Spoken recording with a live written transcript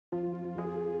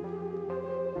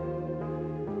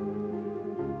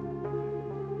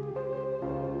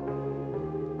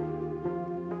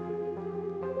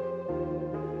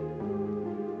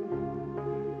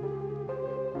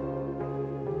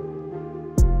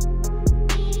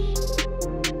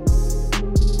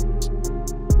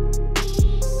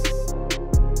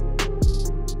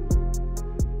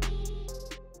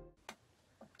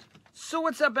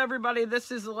What's up, everybody? This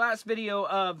is the last video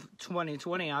of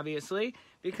 2020, obviously,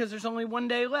 because there's only one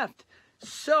day left.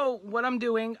 So what I'm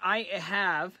doing, I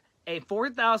have a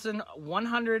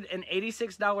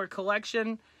 $4,186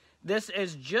 collection. This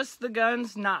is just the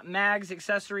guns, not mags,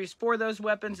 accessories for those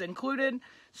weapons included.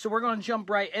 So we're going to jump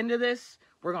right into this.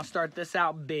 We're going to start this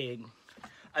out big.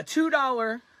 A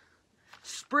 $2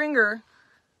 Springer,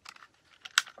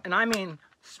 and I mean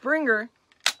Springer,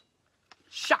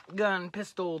 shotgun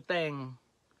pistol thing.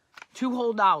 $2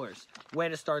 whole. Way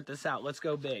to start this out. Let's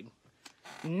go big.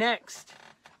 Next,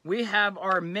 we have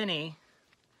our mini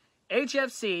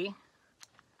HFC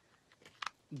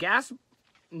gas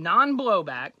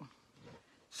non-blowback.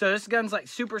 So this gun's like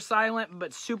super silent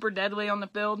but super deadly on the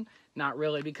field. Not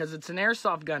really, because it's an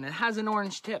airsoft gun. It has an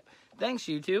orange tip. Thanks,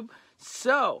 YouTube.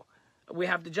 So we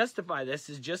have to justify this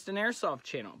is just an airsoft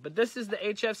channel. But this is the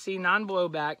HFC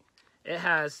non-blowback. It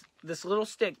has this little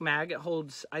stick mag. It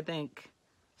holds, I think,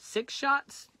 6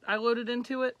 shots I loaded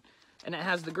into it. And it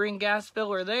has the green gas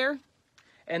filler there.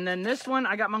 And then this one,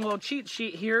 I got my little cheat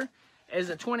sheet here, is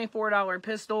a $24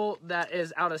 pistol that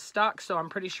is out of stock. So I'm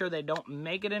pretty sure they don't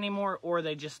make it anymore, or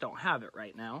they just don't have it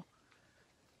right now.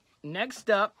 Next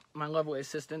up, my lovely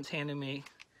assistant's handing me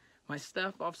my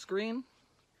stuff off screen.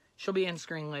 She'll be in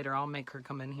screen later. I'll make her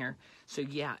come in here. So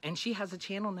yeah, and she has a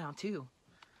channel now too.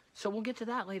 So we'll get to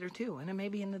that later too, and it may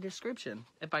be in the description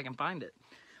if I can find it.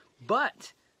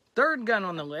 But third gun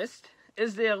on the list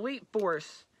is the Elite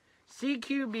Force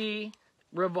CQB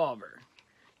revolver.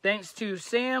 Thanks to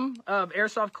Sam of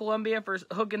Airsoft Columbia for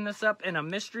hooking this up in a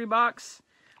mystery box.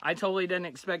 I totally didn't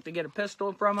expect to get a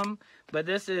pistol from him, but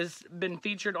this has been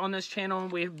featured on this channel.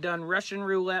 We've done Russian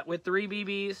roulette with 3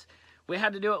 BBs. We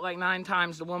had to do it like 9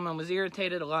 times. The woman was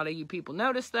irritated. A lot of you people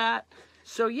noticed that.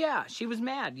 So yeah, she was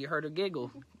mad. You heard her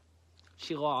giggle.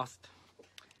 She lost.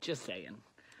 Just saying.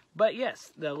 But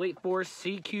yes, the Elite Force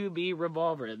CQB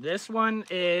revolver. This one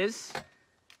is...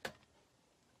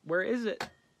 Where is it?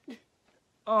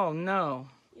 Oh no.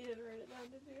 You didn't write it down,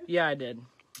 did you? Yeah, I did.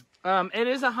 It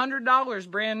is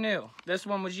 $100 brand new. This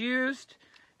one was used,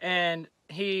 and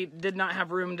he did not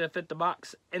have room to fit the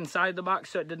box inside the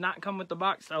box, so it did not come with the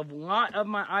box. A lot of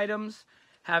my items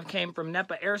have came from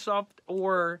NEPA Airsoft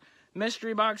or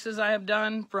mystery boxes I have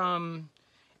done from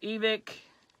Evic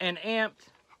and Amped.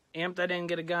 Amped, I didn't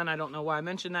get a gun. I don't know why I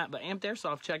mentioned that, but Amped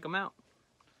Airsoft, check them out.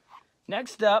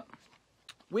 Next up,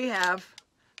 we have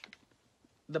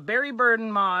the Barry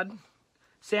Burden mod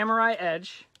Samurai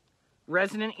Edge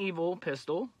Resident Evil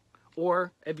pistol,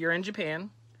 or if you're in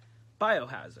Japan,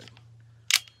 Biohazard.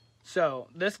 So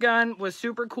this gun was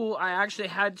super cool. I actually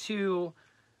had to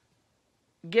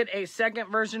get a second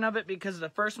version of it because the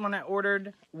first one I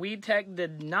ordered, Weed Tech,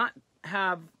 did not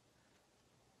have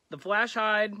the flash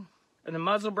hide and the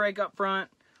muzzle brake up front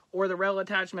or the rail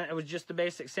attachment. It was just the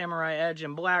basic Samurai Edge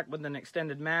in black with an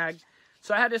extended mag.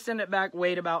 So I had to send it back,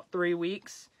 wait about 3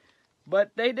 weeks. But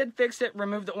they did fix it,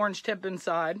 remove the orange tip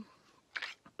inside.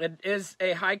 It is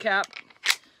a high cap,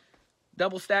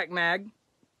 double stack mag.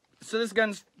 So this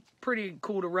gun's pretty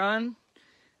cool to run.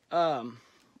 It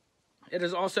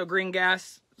is also green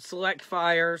gas, select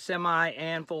fire, semi,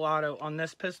 and full auto on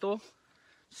this pistol.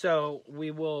 So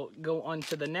we will go on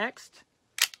to the next,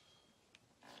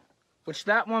 which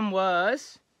that one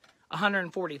was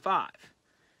 $145.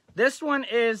 This one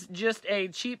is just a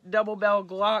cheap double barrel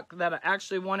Glock that I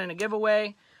actually won in a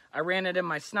giveaway. I ran it in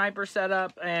my sniper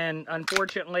setup, and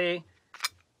unfortunately,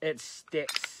 it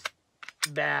sticks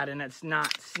bad, and it's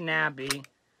not snappy.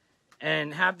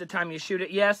 And half the time you shoot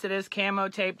it, yes, it is camo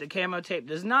tape. The camo tape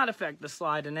does not affect the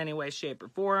slide in any way, shape, or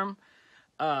form.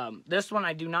 This one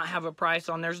I do not have a price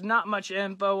on. There's not much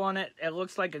info on it. It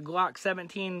looks like a Glock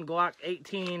 17, Glock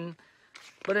 18,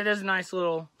 but it is a nice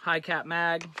little high cap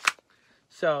mag.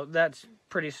 So that's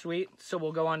pretty sweet. So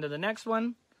we'll go on to the next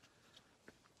one.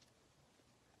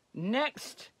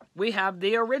 Next, we have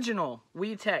the original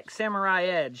Weed Tech Samurai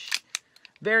Edge.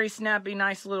 Very snappy,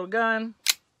 nice little gun.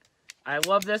 I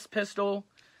love this pistol.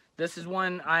 This is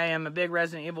one, I am a big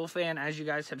Resident Evil fan, as you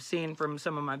guys have seen from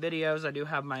some of my videos. I do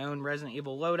have my own Resident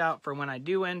Evil loadout for when I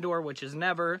do indoor, which is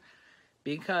never,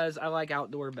 because I like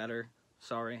outdoor better.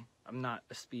 Sorry, I'm not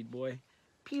a speed boy.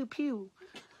 Pew, pew.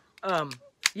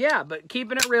 Yeah, but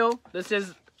keeping it real, this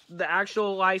is the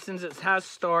actual license. It has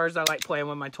stars. I like playing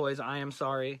with my toys. I am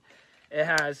sorry. It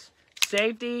has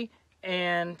safety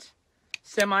and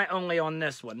semi only on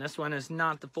this one. This one is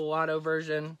not the full auto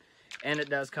version, and it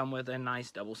does come with a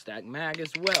nice double stack mag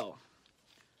as well.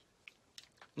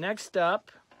 Next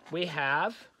up, we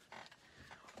have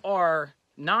our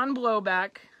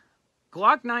non-blowback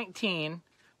Glock 19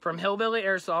 from Hillbilly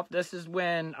Airsoft. This is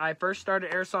when I first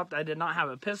started Airsoft. I did not have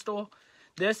a pistol.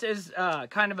 This is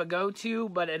kind of a go-to,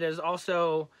 but it is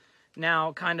also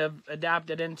now kind of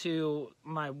adapted into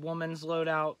my woman's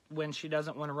loadout when she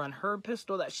doesn't want to run her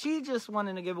pistol that she just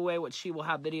wanted to give away, which she will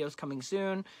have videos coming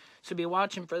soon. So be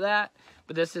watching for that.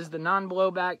 But this is the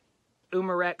non-blowback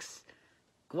Umarex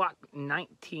Glock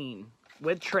 19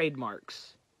 with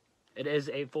trademarks. It is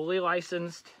a fully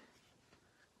licensed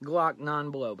Glock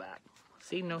non-blowback.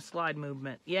 See, no slide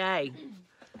movement. Yay!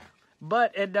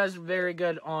 But it does very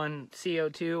good on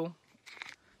CO2.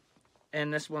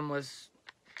 And this one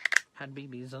had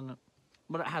BBs on it.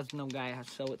 But it has no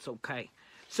gas, so it's okay.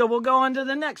 So we'll go on to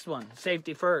the next one.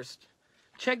 Safety first.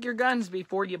 Check your guns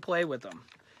before you play with them.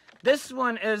 This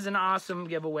one is an awesome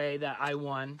giveaway that I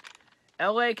won.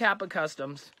 LA Kappa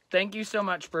Customs. Thank you so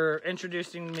much for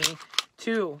introducing me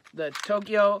to the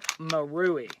Tokyo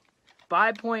Marui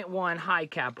 5.1 high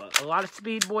Kappa. A lot of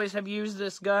speed boys have used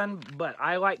this gun, but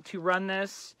I like to run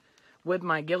this with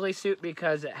my ghillie suit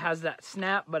because it has that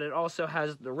snap, but it also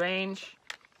has the range.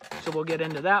 So we'll get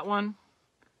into that one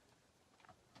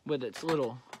with its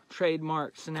little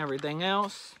trademarks and everything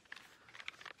else.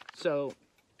 So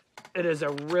it is a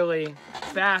really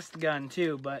fast gun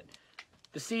too, but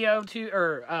the CO2,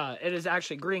 or it is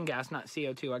actually green gas, not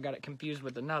CO2. I got it confused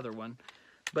with another one.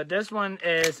 But this one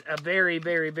is a very,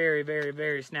 very, very, very,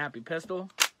 very snappy pistol.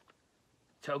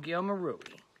 Tokyo Marui.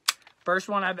 First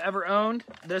one I've ever owned.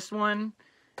 This one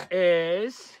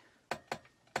is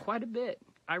quite a bit.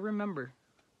 I remember.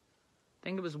 I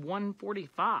think it was $145.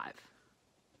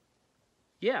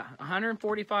 Yeah,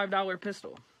 $145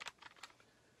 pistol.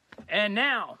 And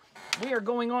now, we are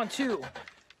going on to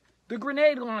the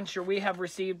grenade launcher we have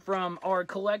received from our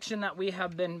collection that we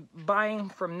have been buying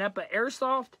from NEPA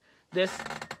Airsoft. This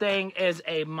thing is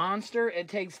a monster. It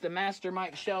takes the Master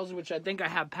Mike shells, which I think I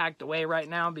have packed away right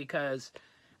now because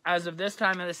as of this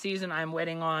time of the season, I'm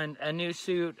waiting on a new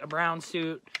suit, a brown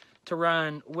suit, to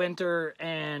run winter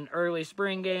and early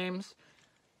spring games.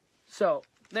 So,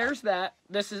 there's that.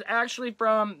 This is actually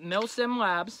from Milsim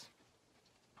Labs.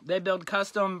 They build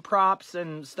custom props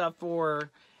and stuff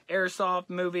for Airsoft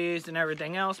movies and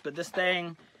everything else, but this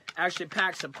thing actually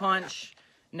packs a punch.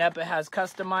 NEPA has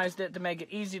customized it to make it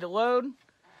easy to load,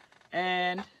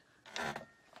 and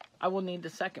I will need the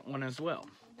second one as well.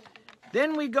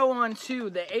 Then we go on to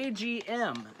the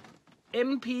AGM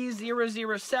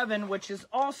MP007, which is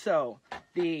also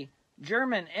the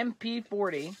German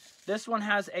MP40. This one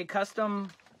has a custom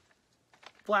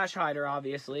flash hider,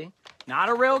 obviously. Not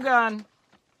a real gun.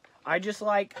 I just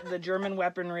like the German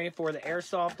weaponry for the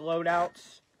Airsoft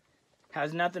loadouts.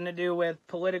 Has nothing to do with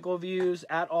political views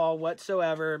at all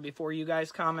whatsoever before you guys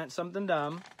comment something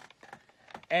dumb.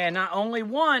 And not only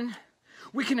one,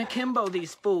 we can akimbo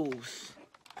these fools.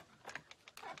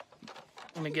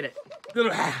 Let me get it.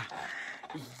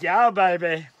 Yeah,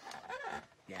 baby.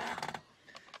 Yeah.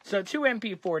 So 2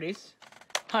 MP40s,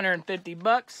 150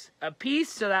 bucks a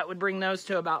piece. So that would bring those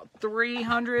to about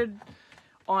 300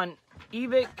 on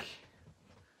eBay.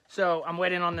 So I'm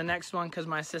waiting on the next one because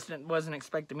my assistant wasn't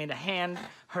expecting me to hand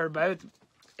her both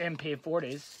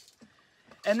MP40s.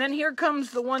 And then here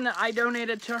comes the one that I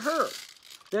donated to her.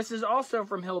 This is also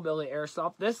from Hillbilly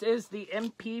Airsoft. This is the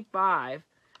MP5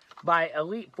 by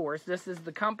Elite Force. This is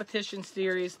the competition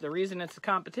series. The reason it's a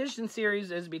competition series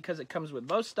is because it comes with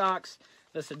both stocks.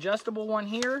 This adjustable one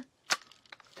here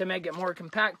to make it more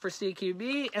compact for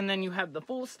CQB. And then you have the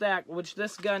full stack, which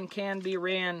this gun can be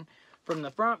ran from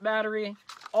the front battery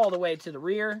all the way to the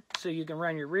rear, so you can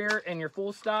run your rear and your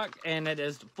full stock, and it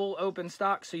is full open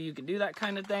stock, so you can do that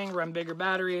kind of thing, run bigger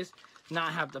batteries,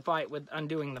 not have to fight with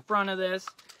undoing the front of this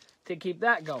to keep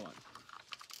that going.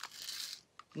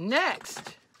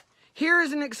 Next,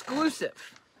 here's an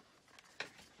exclusive.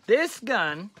 This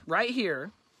gun right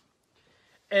here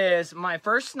is my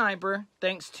first sniper,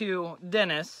 thanks to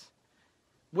Dennis,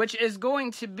 which is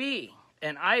going to be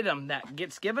an item that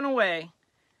gets given away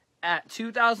at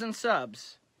 2,000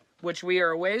 subs, which we are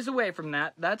a ways away from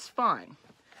that. That's fine.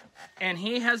 And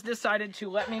he has decided to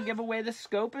let me give away the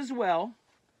scope as well.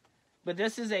 But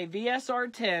this is a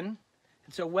VSR-10.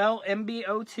 It's a Well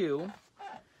MB02.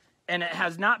 And it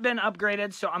has not been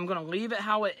upgraded, so I'm going to leave it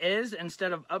how it is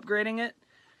instead of upgrading it.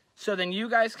 So then you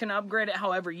guys can upgrade it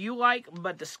however you like.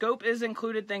 But the scope is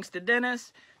included thanks to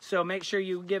Dennis. So make sure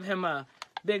you give him a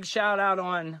big shout out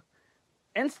on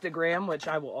Instagram, which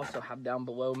I will also have down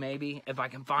below maybe if I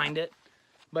can find it.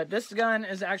 But this gun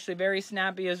is actually very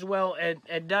snappy as well.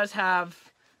 It does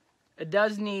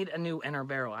need a new inner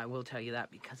barrel, I will tell you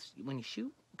that, because when you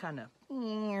shoot, kind of,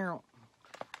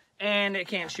 and it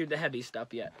can't shoot the heavy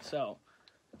stuff yet. So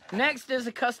next is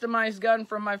a customized gun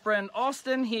from my friend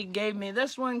Austin. He gave me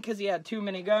this one because he had too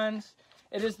many guns,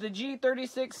 It is the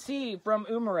G36C from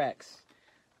Umarex.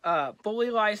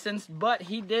 Fully licensed, but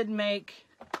he did make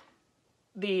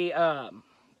the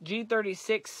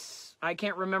G36, I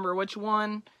can't remember which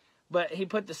one, but he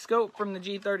put the scope from the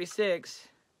G36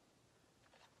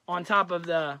 on top of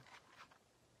the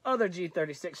other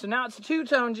G36. So now it's a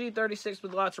two-tone G36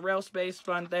 with lots of rail space,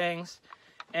 fun things.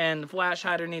 And the flash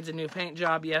hider needs a new paint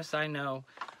job. Yes, I know.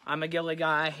 I'm a Gilly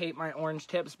guy. I hate my orange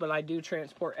tips, but I do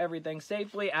transport everything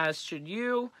safely, as should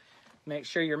you. Make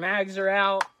sure your mags are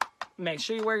out. Make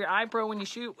sure you wear your eye pro when you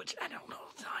shoot, which I don't know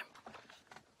all the time.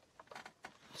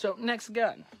 So, next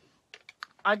gun.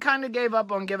 I kind of gave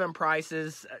up on giving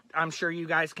prices. I'm sure you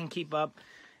guys can keep up.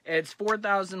 It's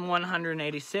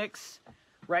 $4,186.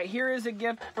 Right here is a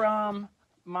gift from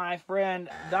my friend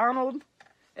Donald.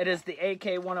 It is the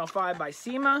AK-105 by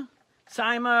CYMA.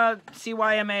 CYMA,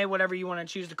 CYMA, whatever you want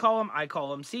to choose to call them. I call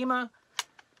them CYMA.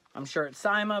 I'm sure it's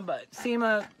CYMA, but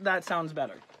CYMA, that sounds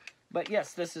better. But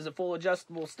yes, this is a full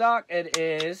adjustable stock. It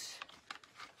is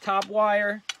top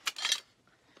wire,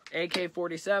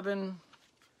 AK-47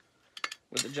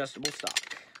 with adjustable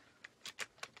stock.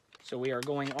 So we are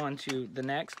going on to the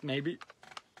next, maybe.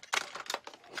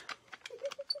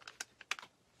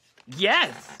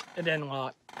 Yes! It didn't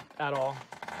lock at all.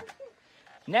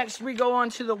 Next, we go on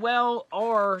to the Well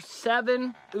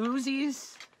R7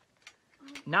 Uzis.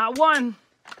 Not one,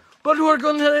 but we're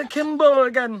going to Kimbo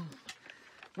again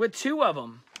with two of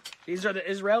them. These are the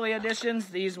Israeli editions.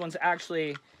 These ones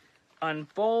actually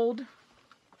unfold.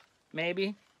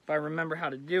 Maybe, if I remember how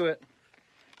to do it.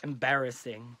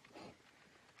 Embarrassing.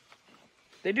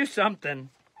 They do something.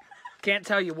 Can't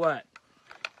tell you what.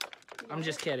 I'm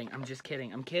just kidding. I'm just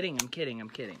kidding. I'm kidding. I'm kidding. I'm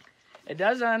kidding. It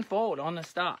does unfold on the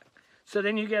stock. So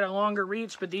then you get a longer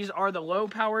reach, but these are the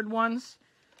low-powered ones.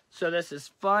 So this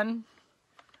is fun.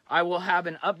 I will have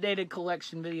an updated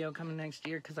collection video coming next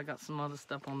year because I got some other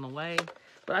stuff on the way.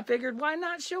 But I figured, why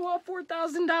not show off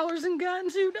 $4,000 in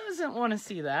guns? Who doesn't want to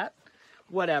see that?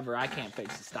 Whatever. I can't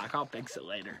fix the stock. I'll fix it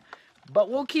later. But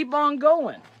we'll keep on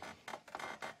going.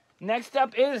 Next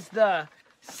up is the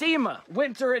CYMA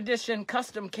Winter Edition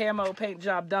custom camo paint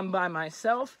job done by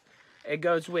myself. It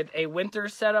goes with a winter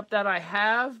setup that I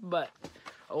have, but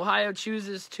Ohio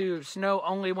chooses to snow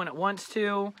only when it wants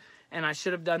to, and I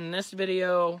should have done this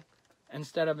video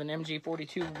instead of an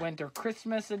MG42 Winter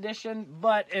Christmas Edition,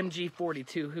 but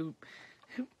MG42, who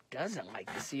doesn't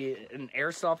like to see an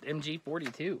Airsoft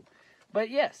MG42?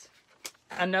 But yes,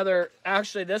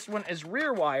 actually this one is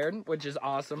rear wired, which is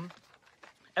awesome.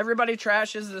 Everybody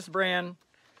trashes this brand.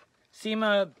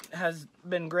 CYMA has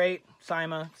been great.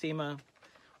 CYMA,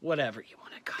 whatever you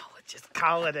want to call it. Just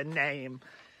call it a name.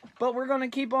 But we're going to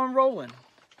keep on rolling.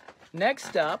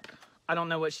 Next up, I don't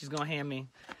know what she's going to hand me.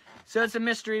 So it's a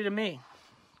mystery to me.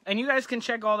 And you guys can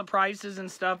check all the prices and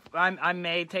stuff. I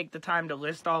may take the time to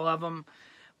list all of them.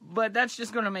 But that's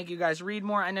just going to make you guys read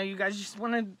more. I know you guys just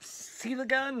want to see the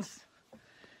guns.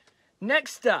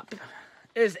 Next up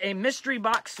is a mystery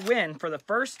box win for the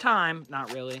first time.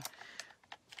 Not really.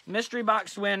 Mystery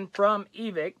box win from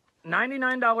Evic.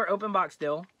 $99 open box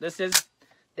deal. This is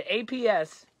the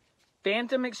APS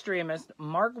Phantom Extremist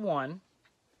Mark 1.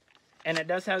 And it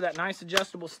does have that nice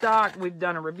adjustable stock. We've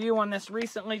done a review on this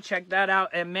recently. Check that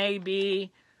out. It may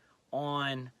be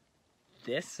on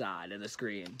this side of the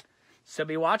screen. So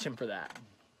be watching for that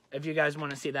if you guys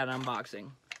want to see that unboxing.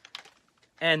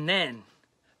 And then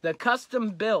the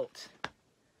custom built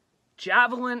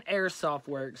Javelin Airsoft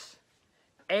Works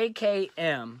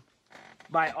AKM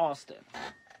by Austin.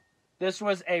 This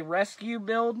was a rescue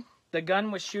build. The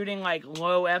gun was shooting like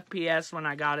low FPS when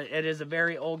I got it. It is a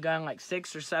very old gun, like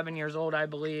 6 or 7 years old, I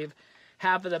believe.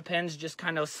 Half of the pins just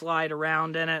kind of slide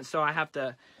around in it, so I have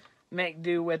to make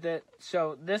do with it.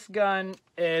 So this gun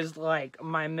is like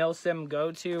my milsim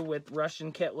go-to with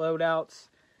Russian kit loadouts.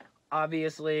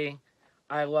 Obviously,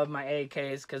 I love my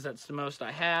AKs because that's the most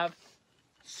I have.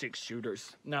 6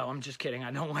 shooters. No, I'm just kidding.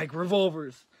 I don't like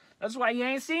revolvers. That's why you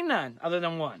ain't seen none other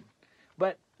than one.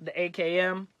 But the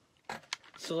AKM,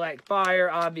 select fire,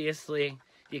 obviously.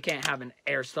 You can't have an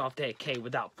Airsoft AK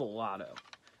without full auto.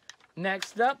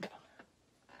 Next up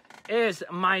is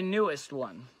my newest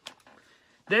one.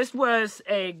 This was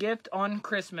a gift on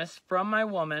Christmas from my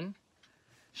woman.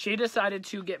 She decided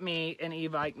to get me an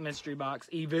Evic mystery box.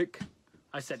 Evic.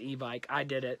 I said Evic. I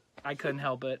did it. I couldn't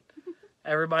help it.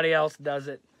 Everybody else does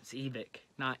it. It's Evic,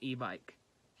 not Evic.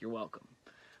 You're welcome.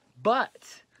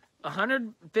 But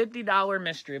 $150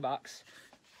 mystery box.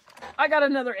 I got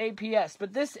another APS,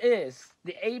 but this is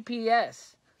the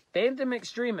APS Phantom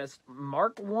Extremist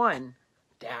Mark 1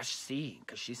 -C,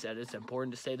 because she said it's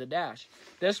important to say the dash.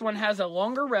 This one has a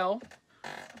longer rail,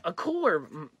 a cooler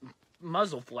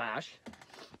muzzle flash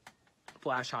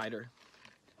hider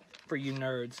for you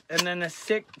nerds. And then the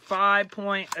SICK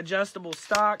 5-point adjustable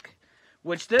stock,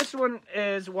 which this one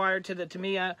is wired to the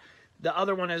Tamiya. The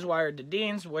other one is wired to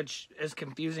Dean's, which is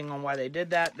confusing on why they did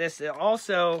that. This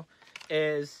also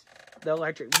is the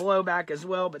electric blowback as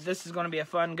well, but this is going to be a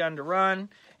fun gun to run.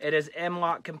 It is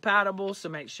M-LOK compatible, so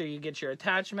make sure you get your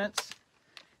attachments.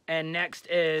 And next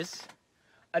is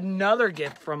another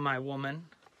gift from my woman,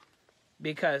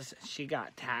 because she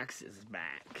got taxes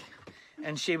back.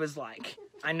 And she was like,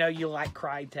 I know you like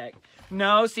Crytek.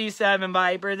 No, C7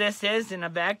 Viper, this isn't a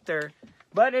Vector,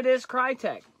 but it is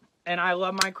Crytek. And I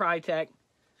love my Crytek.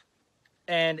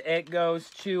 And it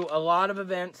goes to a lot of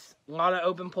events. A lot of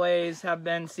open plays have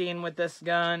been seen with this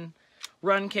gun.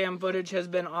 Run cam footage has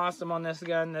been awesome on this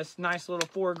gun. This nice little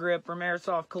foregrip from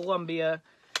Airsoft Columbia.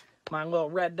 My little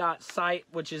red dot sight,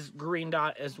 which is green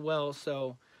dot as well.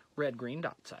 So, red green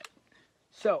dot sight.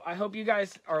 So, I hope you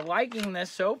guys are liking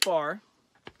this so far.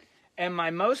 And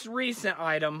my most recent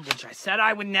item, which I said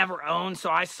I would never own, so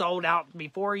I sold out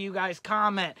before you guys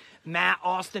comment. Matt,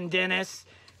 Austin, Dennis,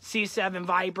 C7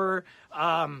 Viper,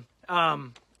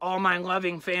 all my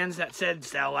loving fans that said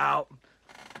sell out.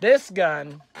 This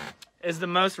gun is the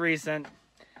most recent.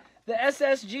 The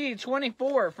SSG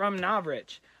 24 from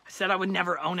Navrich. I said I would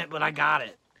never own it, but I got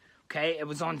it. Okay, it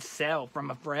was on sale from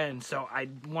a friend, so I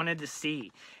wanted to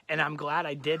see. And I'm glad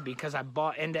I did, because I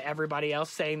bought into everybody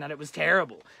else saying that it was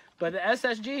terrible. But the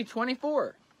SSG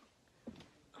 24.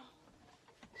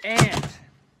 And,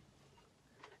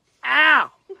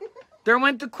 ow! There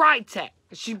went the Crytek.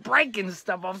 She's breaking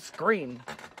stuff off screen.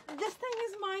 This thing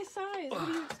is my size. What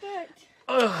do you expect?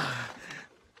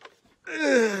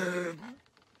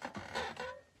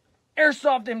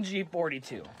 Airsoft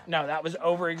MG42. No, that was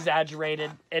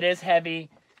over-exaggerated. It is heavy.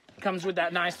 Comes with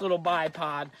that nice little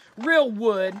bipod. Real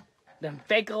wood. Them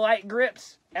Fake-A-Lite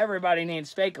grips. Everybody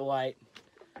needs Fake-A-Lite.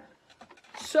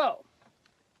 So,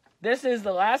 this is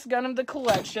the last gun of the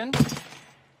collection.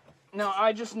 Now,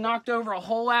 I just knocked over a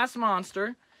whole ass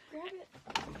monster. Grab it.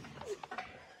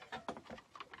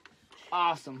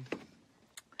 Awesome.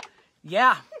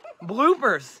 Yeah,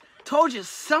 bloopers. Told you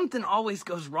something always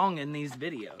goes wrong in these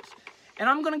videos. And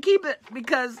I'm going to keep it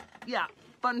because, yeah,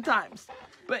 fun times.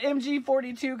 But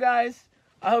MG42, guys,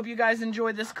 I hope you guys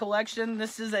enjoyed this collection.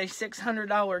 This is a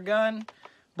 $600 gun.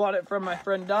 Bought it from my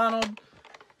friend Donald.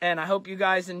 And I hope you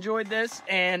guys enjoyed this.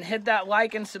 And hit that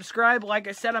like and subscribe. Like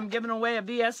I said, I'm giving away a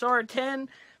VSR 10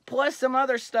 plus some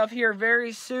other stuff here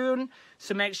very soon.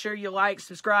 So make sure you like,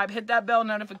 subscribe, hit that bell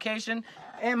notification.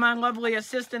 And my lovely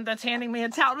assistant that's handing me a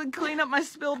towel to clean up my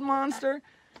spilled monster.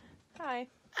 Hi.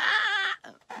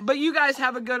 But you guys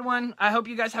have a good one. I hope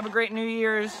you guys have a great New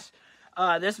Year's.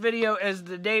 This video is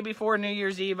the day before New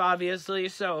Year's Eve, obviously.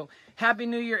 So Happy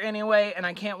New Year anyway. And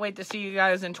I can't wait to see you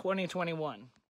guys in 2021.